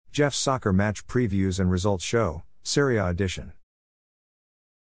Jeff's Soccer Match Previews and Results Show, Serie A edition.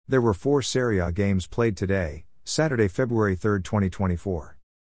 There were 4 Serie A games played today, Saturday, February 3, 2024.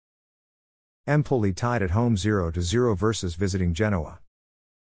 Empoli tied at home 0-0 versus visiting Genoa.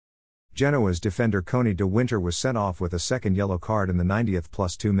 Genoa's defender Coni de Winter was sent off with a second yellow card in the 90th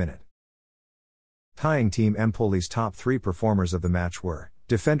 +2 minute. Tying team Empoli's top 3 performers of the match were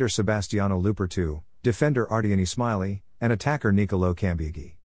defender Sebastiano Lupertu, defender Ardiani Smiley, and attacker Niccolò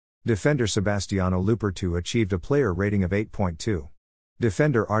Cambiaghi. Defender Sebastiano Lupertu achieved a player rating of 8.2.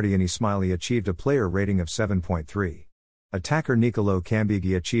 Defender Ardiani Smiley achieved a player rating of 7.3. Attacker Niccolò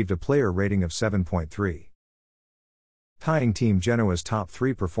Cambiaghi achieved a player rating of 7.3. Tying team Genoa's top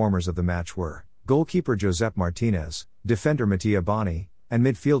 3 performers of the match were goalkeeper Josep Martinez, defender Mattia Boni, and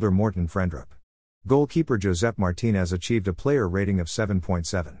midfielder Morten Frendrup. Goalkeeper Josep Martinez achieved a player rating of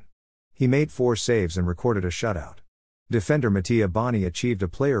 7.7. He made 4 saves and recorded a shutout. Defender Mattia Boni achieved a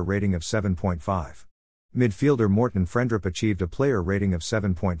player rating of 7.5. Midfielder Morten Frendrup achieved a player rating of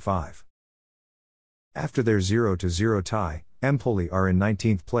 7.5. After their 0-0 tie, Empoli are in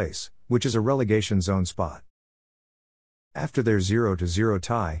 19th place, which is a relegation zone spot. After their 0-0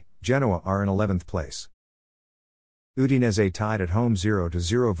 tie, Genoa are in 11th place. Udinese tied at home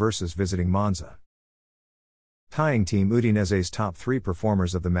 0-0 versus visiting Monza. Tying team Udinese's top 3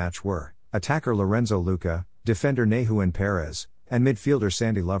 performers of the match were attacker Lorenzo Luca, defender Nahuen Perez, and midfielder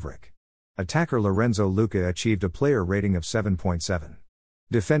Sandy Lovric. Attacker Lorenzo Luca achieved a player rating of 7.7.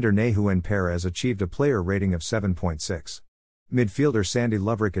 Defender Nahuen Perez achieved a player rating of 7.6. Midfielder Sandy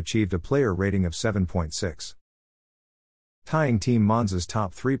Lovric achieved a player rating of 7.6. Tying team Monza's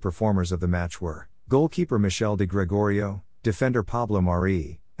top 3 performers of the match were goalkeeper Michel Di Gregorio, defender Pablo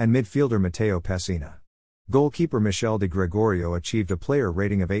Mari, and midfielder Matteo Pessina. Goalkeeper Michel Di Gregorio achieved a player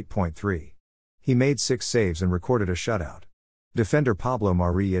rating of 8.3. He made 6 saves and recorded a shutout. Defender Pablo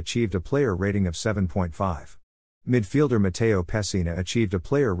Mari achieved a player rating of 7.5. Midfielder Matteo Pessina achieved a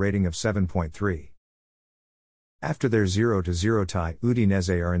player rating of 7.3. After their 0-0 tie,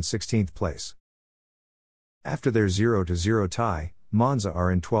 Udinese are in 16th place. After their 0-0 tie, Monza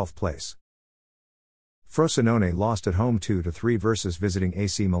are in 12th place. Frosinone lost at home 2-3 versus visiting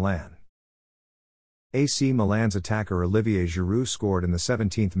AC Milan. AC Milan's attacker Olivier Giroud scored in the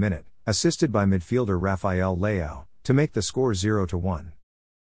 17th minute, assisted by midfielder Rafael Leao, to make the score 0-1.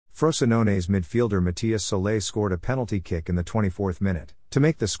 Frosinone's midfielder Matthias Solé scored a penalty kick in the 24th minute, to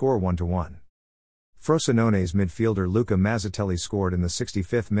make the score 1-1. Frosinone's midfielder Luca Mazzatelli scored in the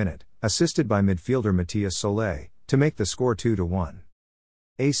 65th minute, assisted by midfielder Matthias Solé, to make the score 2-1.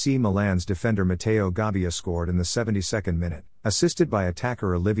 AC Milan's defender Matteo Gabbia scored in the 72nd minute, assisted by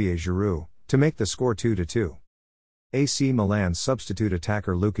attacker Olivier Giroud, to make the score 2-2. AC Milan's substitute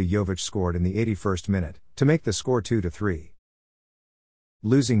attacker Luka Jovic scored in the 81st minute, to make the score 2-3.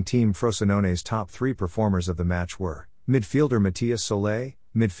 Losing team Frosinone's top 3 performers of the match were midfielder Matthias Solé,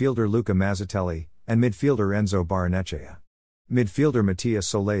 midfielder Luca Mazzatelli, and midfielder Enzo Barrenechea. Midfielder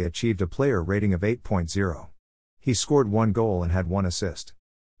Matthias Solé achieved a player rating of 8.0. He scored 1 goal and had 1 assist.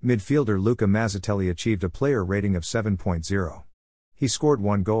 Midfielder Luca Mazzatelli achieved a player rating of 7.0. He scored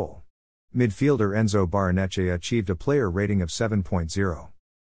 1 goal. Midfielder Enzo Barrenechea achieved a player rating of 7.0.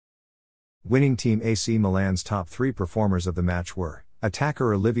 Winning team AC Milan's top 3 performers of the match were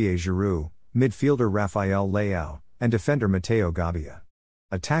attacker Olivier Giroud, midfielder Rafael Leao, and defender Matteo Gabbia.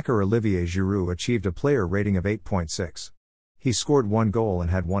 Attacker Olivier Giroud achieved a player rating of 8.6. He scored 1 goal and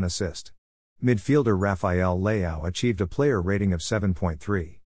had 1 assist. Midfielder Rafael Leao achieved a player rating of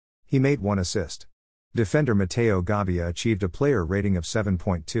 7.3. He made 1 assist. Defender Matteo Gabbia achieved a player rating of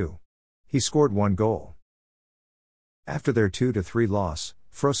 7.2. He scored 1 goal. After their 2-3 loss,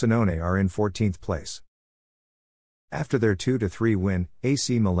 Frosinone are in 14th place. After their 2-3 win,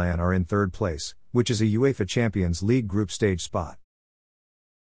 AC Milan are in 3rd place, which is a UEFA Champions League group stage spot.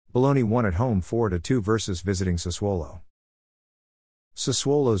 Bologna won at home 4-2 versus visiting Sassuolo.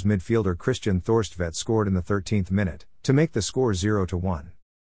 Sassuolo's midfielder Christian Thorstvedt scored in the 13th minute, to make the score 0-1.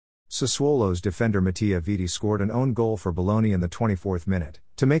 Sassuolo's defender Mattia Vitti scored an own goal for Bologna in the 24th minute,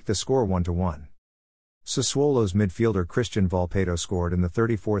 to make the score 1-1. Sassuolo's midfielder Christian Volpato scored in the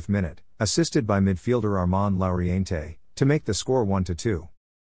 34th minute, assisted by midfielder Armand Lauriente, to make the score 1-2.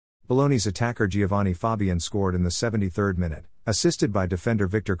 Bologna's attacker Giovanni Fabian scored in the 73rd minute, assisted by defender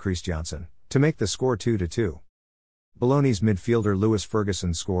Victor Christiansen, to make the score 2-2. Bologna's midfielder Lewis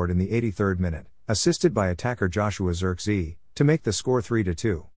Ferguson scored in the 83rd minute, assisted by attacker Joshua Zirkzee, to make the score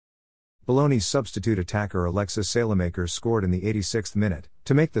 3-2. Bologna's substitute attacker Alexis Salemakers scored in the 86th minute,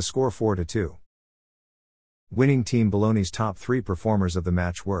 to make the score 4-2. Winning team Bologna's top 3 performers of the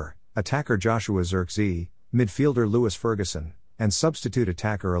match were attacker Joshua Zirkzee, midfielder Lewis Ferguson, and substitute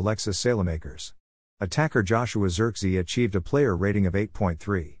attacker Alexis Salemakers. Attacker Joshua Zirkzee achieved a player rating of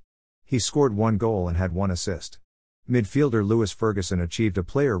 8.3. He scored 1 goal and had 1 assist. Midfielder Lewis Ferguson achieved a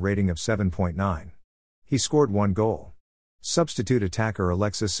player rating of 7.9. He scored 1 goal. Substitute attacker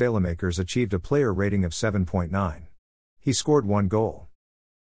Alexis Salemakers achieved a player rating of 7.9. He scored 1 goal.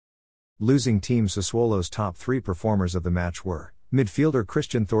 Losing team Sassuolo's top 3 performers of the match were midfielder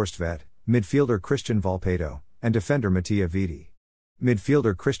Christian Thorstvedt, midfielder Christian Volpato, and defender Mattia Viti.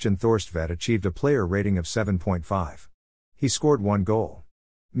 Midfielder Christian Thorstvedt achieved a player rating of 7.5. He scored 1 goal.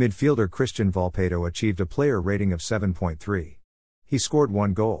 Midfielder Christian Volpato achieved a player rating of 7.3. He scored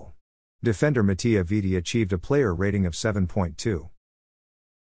 1 goal. Defender Mattia Viti achieved a player rating of 7.2.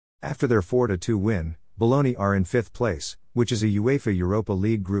 After their 4-2 win, Bologna are in 5th place, which is a UEFA Europa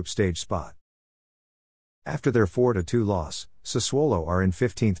League group stage spot. After their 4-2 loss, Sassuolo are in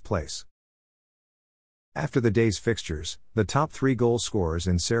 15th place. After the day's fixtures, the top 3 goal scorers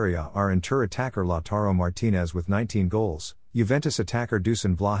in Serie A are Inter attacker Lautaro Martinez with 19 goals, Juventus attacker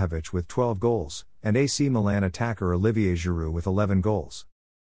Dusan Vlahovic with 12 goals, and AC Milan attacker Olivier Giroud with 11 goals.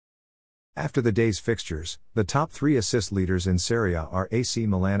 After the day's fixtures, the top 3 assist leaders in Serie A are AC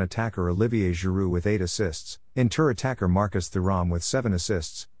Milan attacker Olivier Giroud with 8 assists, Inter attacker Marcus Thuram with 7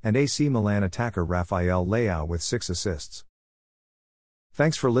 assists, and AC Milan attacker Rafael Leao with 6 assists.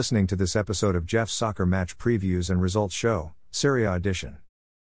 Thanks for listening to this episode of Jeff's Soccer Match Previews and Results Show, Serie A Edition.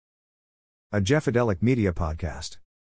 A Jeffadelic Media Podcast.